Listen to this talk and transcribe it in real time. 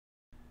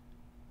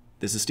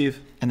This is Steve.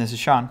 And this is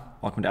Sean.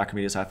 Welcome to Acro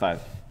Media's High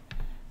Five.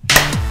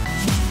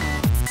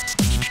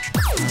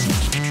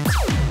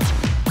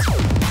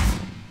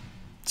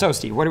 So,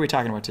 Steve, what are we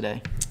talking about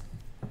today?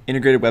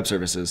 Integrated web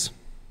services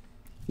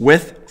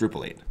with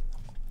Drupal 8.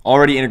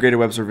 Already integrated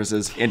web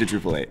services into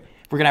Drupal 8.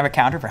 We're going to have a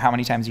counter for how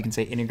many times you can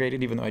say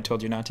integrated, even though I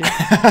told you not to.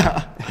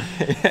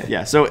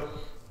 Yeah, so,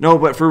 no,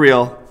 but for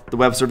real, the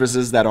web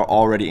services that are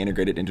already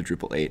integrated into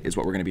Drupal 8 is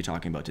what we're going to be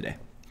talking about today.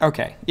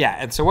 Okay, yeah,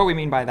 and so what we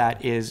mean by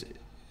that is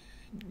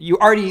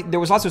there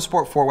was lots of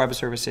support for web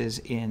services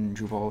in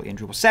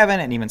Drupal 7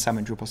 and even some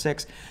in Drupal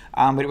 6,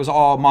 but it was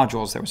all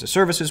modules. There was a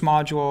services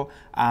module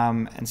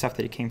and stuff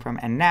that it came from,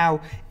 and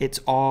now it's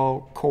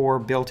all core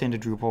built into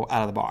Drupal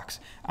out of the box.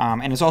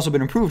 And it's also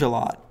been improved a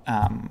lot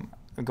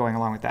going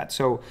along with that.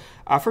 So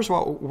first of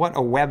all, what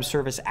a web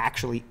service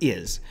actually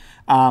is.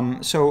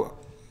 So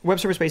web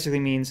service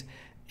basically means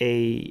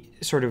a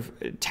sort of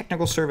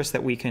technical service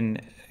that we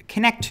can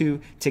connect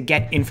to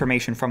get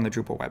information from the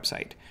Drupal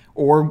website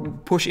or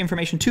push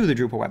information to the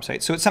Drupal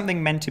website. So it's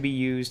something meant to be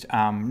used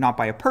not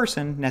by a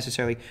person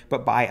necessarily,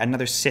 but by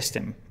another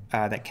system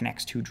that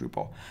connects to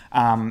Drupal.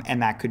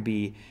 And that could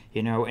be,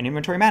 an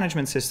inventory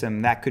management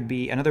system. That could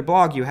be another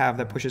blog you have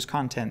that pushes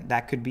content.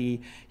 That could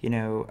be,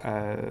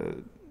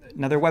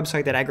 another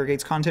website that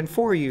aggregates content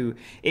for you.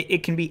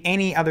 It can be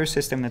any other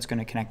system that's going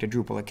to connect to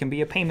Drupal. It can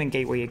be a payment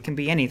gateway. It can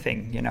be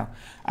anything,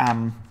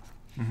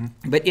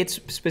 But it's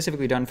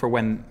specifically done for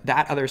when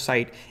that other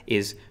site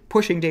is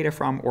pushing data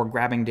from or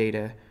grabbing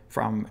data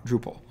from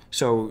Drupal.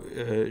 So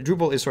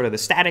Drupal is sort of the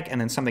static,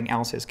 and then something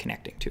else is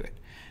connecting to it.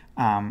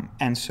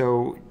 And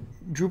so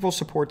Drupal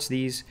supports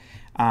these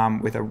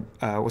with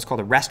what's called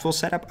a RESTful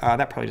setup.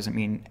 That probably doesn't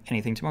mean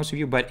anything to most of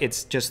you, but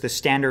it's just the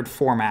standard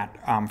format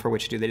for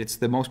which to do that. It's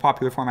the most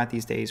popular format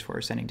these days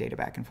for sending data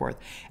back and forth.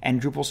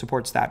 And Drupal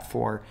supports that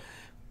for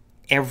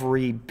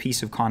every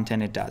piece of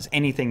content it does.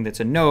 Anything that's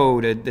a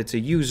node, that's a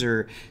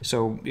user,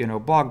 so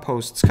blog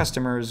posts,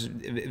 customers,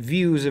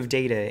 views of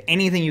data,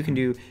 anything you can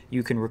do,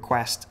 you can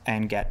request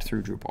and get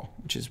through Drupal,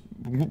 which is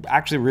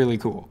actually really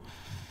cool.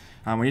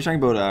 When you're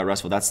talking about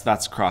RESTful,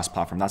 that's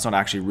cross-platform. That's not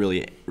actually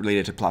really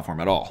related to platform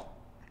at all.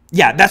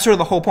 Yeah, that's sort of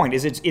the whole point.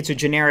 Is it's a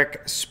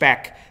generic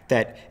spec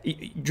that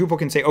Drupal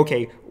can say,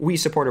 okay, we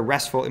support a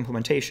RESTful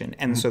implementation,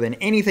 and so then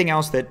anything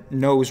else that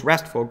knows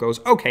RESTful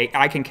goes, okay,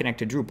 I can connect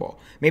to Drupal.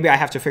 Maybe I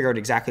have to figure out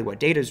exactly what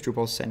data is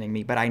Drupal sending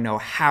me, but I know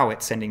how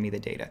it's sending me the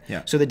data.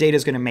 Yeah. So the data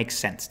is going to make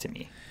sense to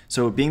me.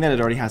 So being that it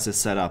already has this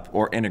set up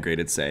or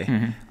integrated, say,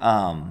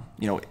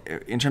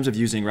 in terms of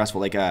using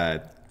RESTful,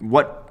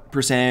 what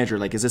percentage,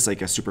 or is this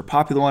a super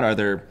popular one?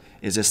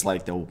 Is this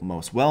the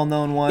most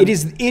well-known one? It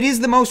is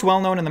the most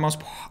well-known and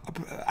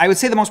I would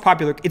say the most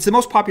popular. It's the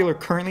most popular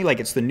currently,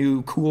 it's the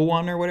new cool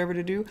one or whatever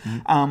to do.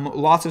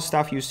 Lots of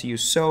stuff used to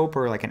use SOAP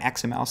or an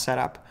XML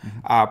setup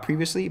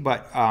previously,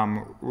 but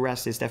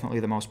REST is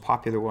definitely the most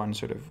popular one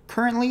sort of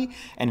currently,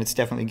 and it's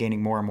definitely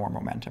gaining more and more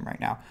momentum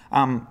right now.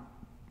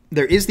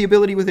 There is the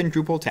ability within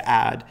Drupal to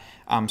add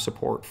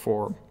support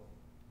for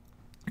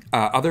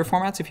other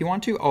formats if you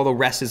want to, although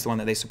REST is the one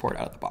that they support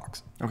out of the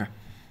box. Okay.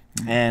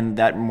 And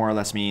that more or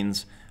less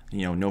means,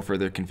 no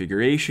further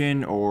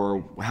configuration,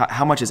 or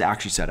how much is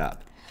actually set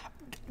up?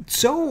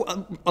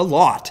 So a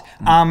lot.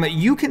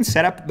 You can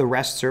set up the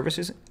REST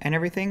services and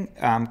everything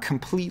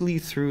completely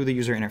through the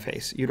user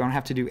interface. You don't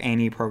have to do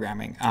any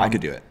programming. I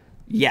could do it.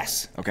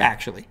 Yes, okay.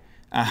 Actually.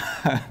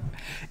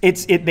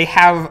 They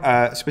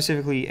have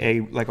specifically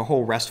a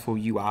whole RESTful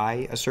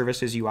UI, a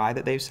services UI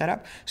that they've set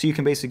up. So you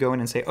can basically go in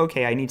and say,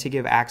 okay, I need to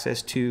give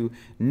access to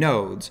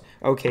nodes.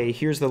 Okay,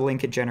 here's the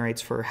link it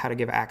generates for how to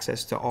give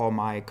access to all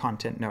my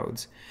content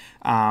nodes.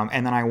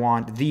 And then I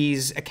want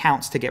these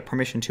accounts to get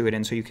permission to it.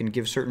 And so you can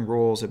give certain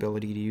roles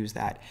ability to use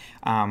that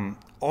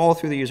all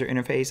through the user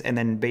interface. And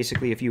then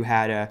basically if you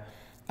had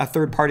a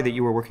third party that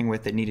you were working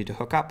with that needed to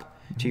hook up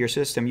to your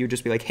system, you'd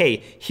just be like,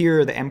 hey,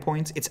 here are the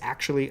endpoints. It's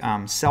actually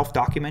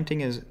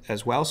self-documenting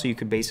as well. So you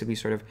could basically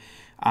sort of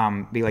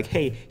be like,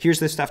 hey, here's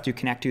the stuff to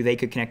connect to. They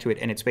could connect to it,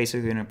 and it's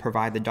basically going to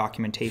provide the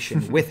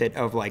documentation with it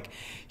of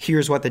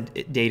here's what the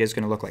data is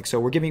going to look like. So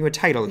we're giving you a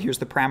title. Here's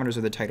the parameters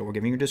of the title. We're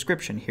giving you a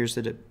description. Here's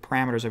the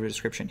parameters of a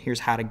description. Here's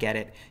how to get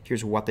it.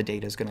 Here's what the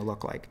data is going to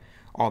look like.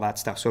 All that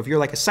stuff. So if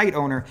you're a site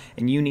owner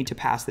and you need to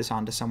pass this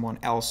on to someone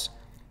else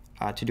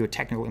to do a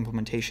technical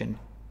implementation,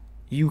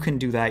 you can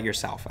do that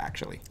yourself,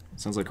 actually.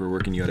 Sounds like we're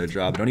working you out a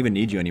job. I don't even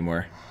need you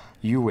anymore.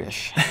 You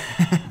wish.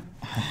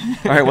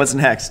 All right, what's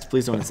next?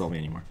 Please don't insult me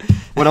anymore.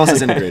 What else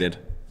is integrated?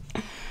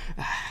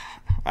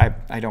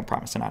 I don't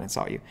promise to not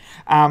insult you.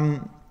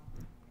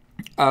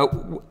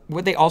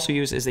 What they also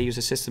use is they use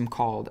a system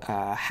called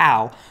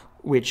HAL,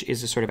 which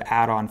is a sort of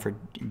add-on for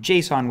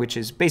JSON, which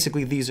is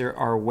basically these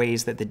are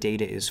ways that the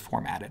data is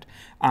formatted.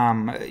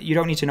 You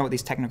don't need to know what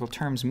these technical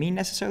terms mean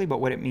necessarily, but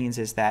what it means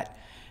is that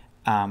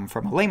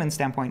from a layman's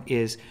standpoint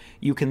is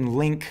you can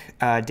link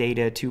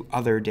data to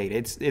other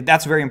data.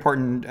 That's very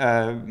important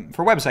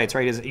for websites,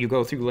 right? Is you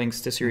go through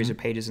links to series of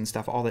pages and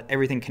stuff,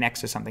 everything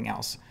connects to something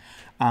else.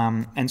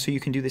 And so you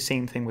can do the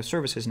same thing with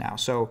services now.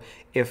 So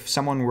if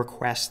someone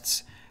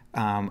requests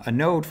a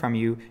node from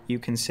you, you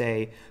can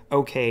say,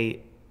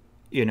 okay,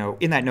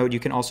 in that node, you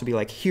can also be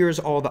like, here's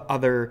all the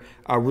other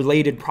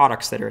related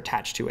products that are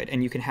attached to it.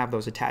 And you can have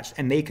those attached.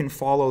 And they can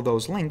follow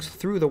those links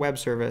through the web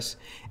service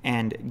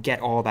and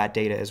get all that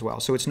data as well.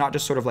 So it's not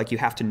just sort of like you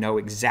have to know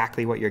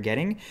exactly what you're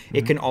getting.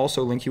 It can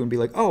also link you and be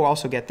like, oh,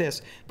 also get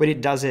this. But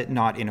it does it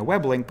not in a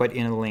web link, but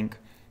in a link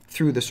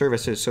through the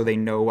services so they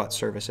know what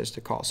services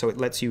to call. So it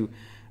lets you,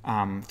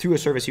 through a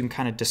service, you can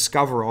kind of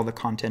discover all the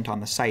content on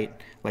the site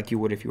like you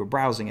would if you were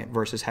browsing it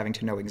versus having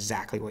to know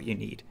exactly what you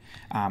need.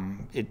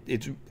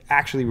 It's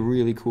actually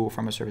really cool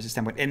from a services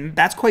standpoint. And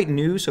that's quite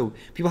new, so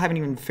people haven't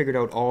even figured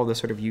out all the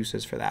sort of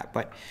uses for that.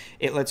 But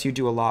it lets you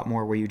do a lot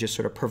more where you just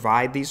sort of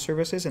provide these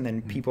services and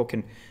then people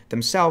can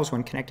themselves,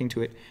 when connecting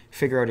to it,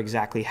 figure out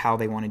exactly how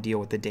they want to deal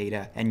with the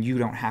data. And you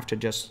don't have to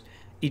just,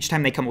 each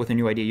time they come up with a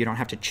new idea, you don't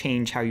have to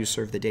change how you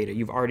serve the data.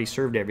 You've already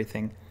served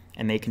everything,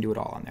 and they can do it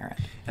all on their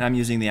end. And I'm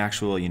using the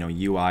actual,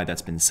 UI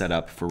that's been set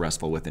up for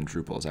RESTful within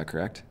Drupal. Is that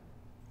correct?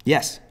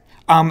 Yes.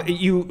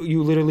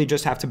 You literally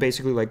just have to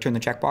basically like turn the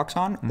checkbox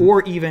on,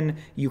 or even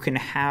you can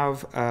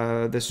have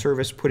the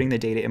service putting the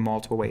data in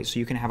multiple ways. So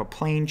you can have a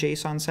plain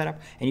JSON setup,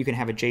 and you can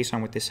have a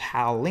JSON with this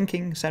HAL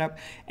linking setup,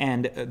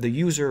 and the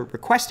user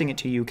requesting it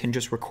to you can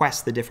just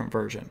request the different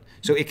version.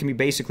 So it can be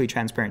basically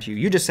transparent to you.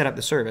 You just set up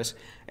the service,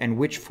 and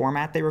which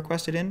format they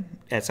request it in,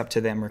 it's up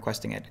to them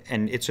requesting it,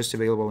 and it's just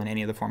available in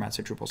any of the formats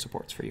that Drupal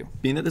supports for you.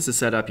 Being that this is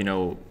set up,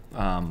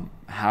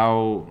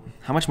 how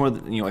much more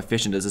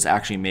efficient does this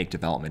actually make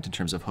development in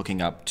terms of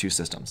hooking up two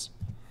systems?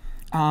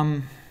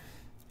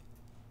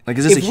 Like,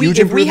 is this a huge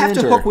improvement? If we have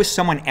to hook with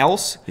someone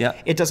else, yeah,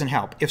 it doesn't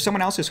help. If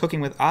someone else is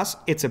hooking with us,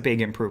 it's a big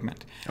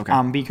improvement.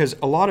 Okay. Because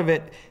a lot of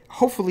it,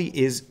 hopefully,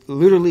 is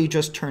literally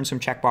just turn some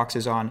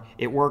checkboxes on.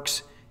 It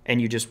works,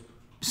 and you just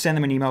send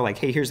them an email like,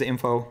 hey, here's the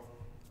info,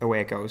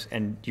 away it goes,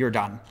 and you're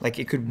done. Like,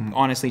 it could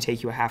honestly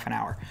take you a half an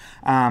hour.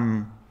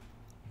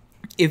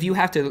 If you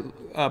have to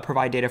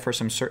provide data for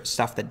some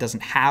stuff that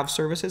doesn't have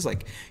services,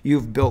 like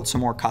you've built some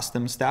more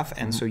custom stuff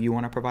and so you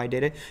want to provide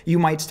data, you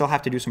might still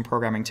have to do some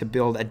programming to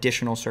build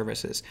additional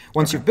services.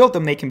 Once you've built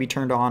them, they can be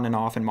turned on and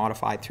off and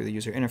modified through the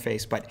user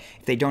interface, but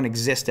if they don't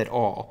exist at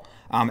all,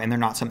 and they're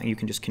not something you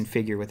can just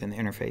configure within the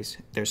interface,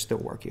 there's still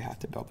work you have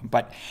to build them.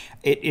 But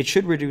it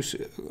should reduce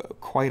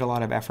quite a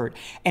lot of effort.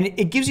 And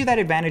it gives you that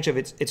advantage of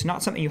it's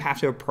not something you have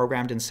to have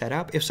programmed and set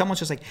up. If someone's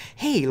just like,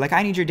 hey, like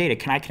I need your data,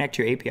 can I connect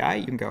to your API?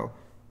 You can go,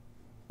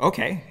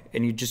 okay,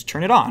 and you just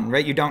turn it on,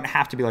 right? You don't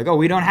have to be like, oh,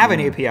 we don't have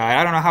an API.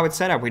 I don't know how it's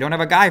set up. We don't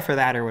have a guy for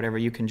that or whatever.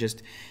 You can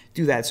just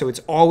do that. So it's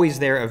always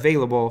there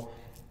available,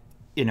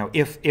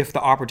 if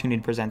the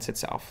opportunity presents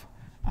itself,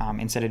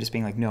 instead of just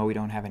being like, no, we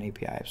don't have an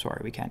API. I'm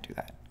sorry, we can't do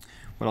that.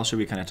 What else should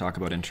we kind of talk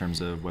about in terms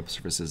of web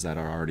services that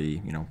are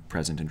already,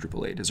 present in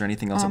Drupal 8? Is there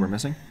anything else that we're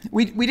missing?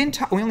 We didn't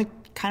talk, we only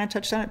kind of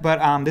touched on it,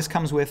 but this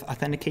comes with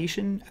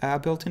authentication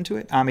built into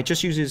it. It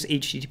just uses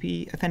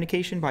HTTP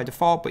authentication by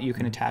default, but you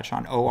can attach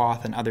on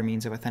OAuth and other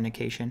means of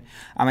authentication.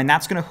 And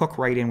that's going to hook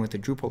right in with the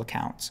Drupal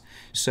accounts.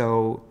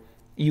 So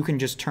you can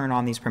just turn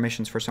on these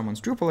permissions for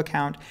someone's Drupal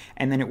account,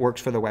 and then it works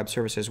for the web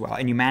service as well.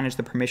 And you manage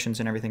the permissions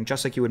and everything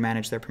just like you would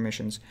manage their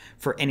permissions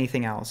for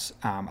anything else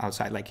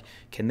outside. Like,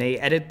 can they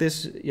edit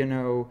this,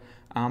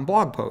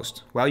 blog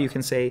post? Well, you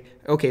can say,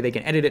 okay, they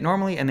can edit it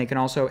normally, and they can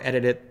also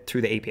edit it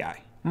through the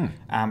API.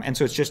 And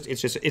so it's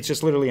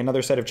just literally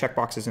another set of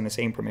checkboxes in the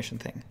same permission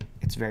thing.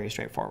 It's very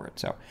straightforward.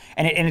 So,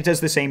 and it does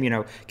the same.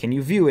 Can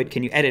you view it?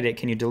 Can you edit it?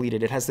 Can you delete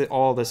it? It has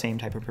all the same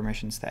type of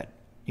permissions that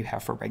you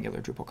have for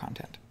regular Drupal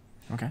content.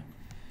 Okay.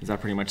 Does that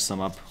pretty much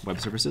sum up web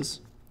services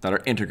that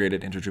are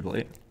integrated into Drupal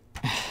 8?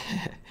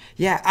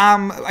 Yeah,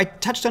 I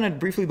touched on it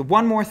briefly. The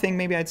one more thing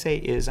maybe I'd say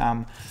is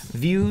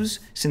views,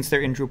 since they're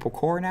in Drupal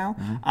core now,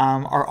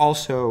 are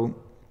also,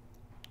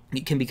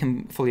 it can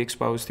become fully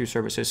exposed through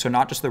services. So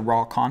not just the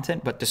raw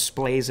content, but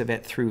displays of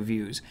it through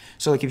views.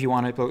 So like if you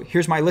want to go,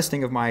 here's my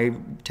listing of my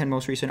 10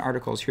 most recent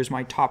articles, here's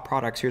my top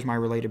products, here's my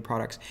related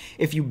products.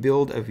 If you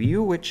build a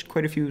view, which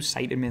quite a few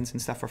site admins and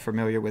stuff are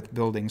familiar with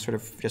building sort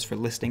of just for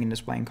listing and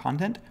displaying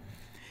content,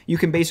 you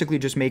can basically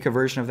just make a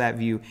version of that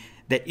view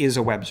that is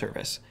a web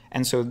service.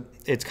 And so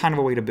it's kind of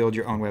a way to build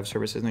your own web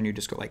services. And then you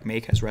just go like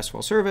make as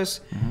RESTful service,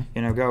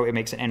 it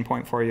makes an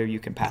endpoint for you. You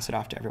can pass it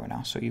off to everyone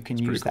else. So you can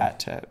use that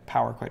to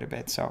power quite a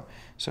bit. So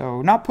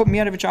not putting me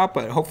out of a job,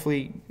 but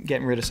hopefully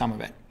getting rid of some of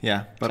it.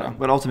 Yeah,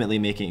 but ultimately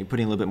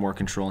putting a little bit more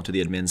control into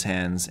the admin's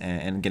hands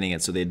and getting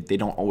it so they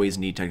don't always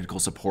need technical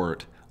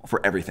support for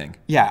everything.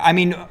 Yeah, I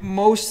mean,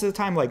 most of the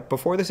time, like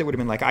before this, it would have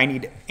been like, I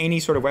need any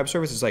sort of web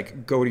services,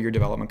 like go to your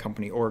development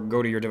company or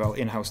go to your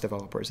in-house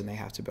developers and they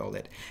have to build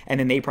it. And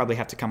then they probably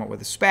have to come up with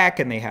a spec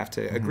and they have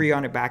to agree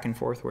on it back and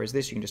forth. Whereas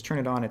this, you can just turn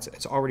it on.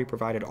 It's already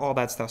provided. All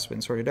that stuff's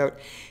been sorted out.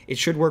 It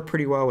should work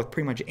pretty well with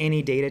pretty much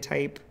any data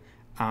type,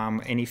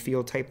 any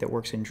field type that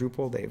works in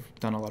Drupal. They've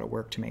done a lot of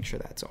work to make sure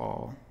that's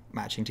all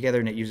matching together,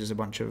 and it uses a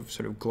bunch of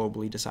sort of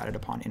globally decided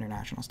upon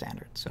international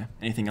standards. So,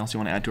 anything else you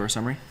want to add to our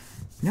summary?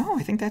 No,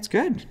 I think that's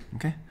good.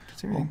 Okay.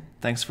 That's everything. Well,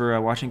 thanks for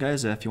watching,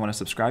 guys. If you want to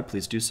subscribe,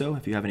 please do so.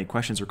 If you have any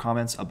questions or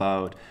comments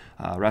about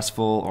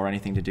RESTful or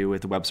anything to do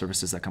with the web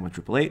services that come with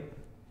Drupal 8,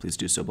 please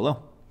do so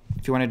below.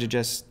 If you wanted to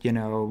just,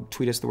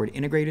 tweet us the word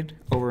integrated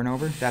over and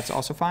over, that's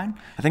also fine.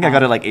 I think I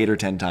got it like 8 or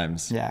 10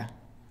 times. Yeah.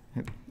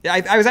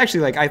 I was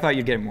actually I thought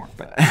you'd get it more.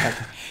 But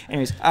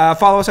anyways,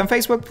 follow us on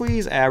Facebook,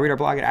 please. Read our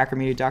blog at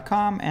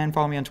acromedia.com and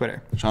follow me on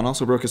Twitter. Sean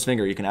also broke his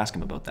finger. You can ask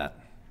him about that.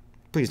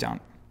 Please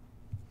don't.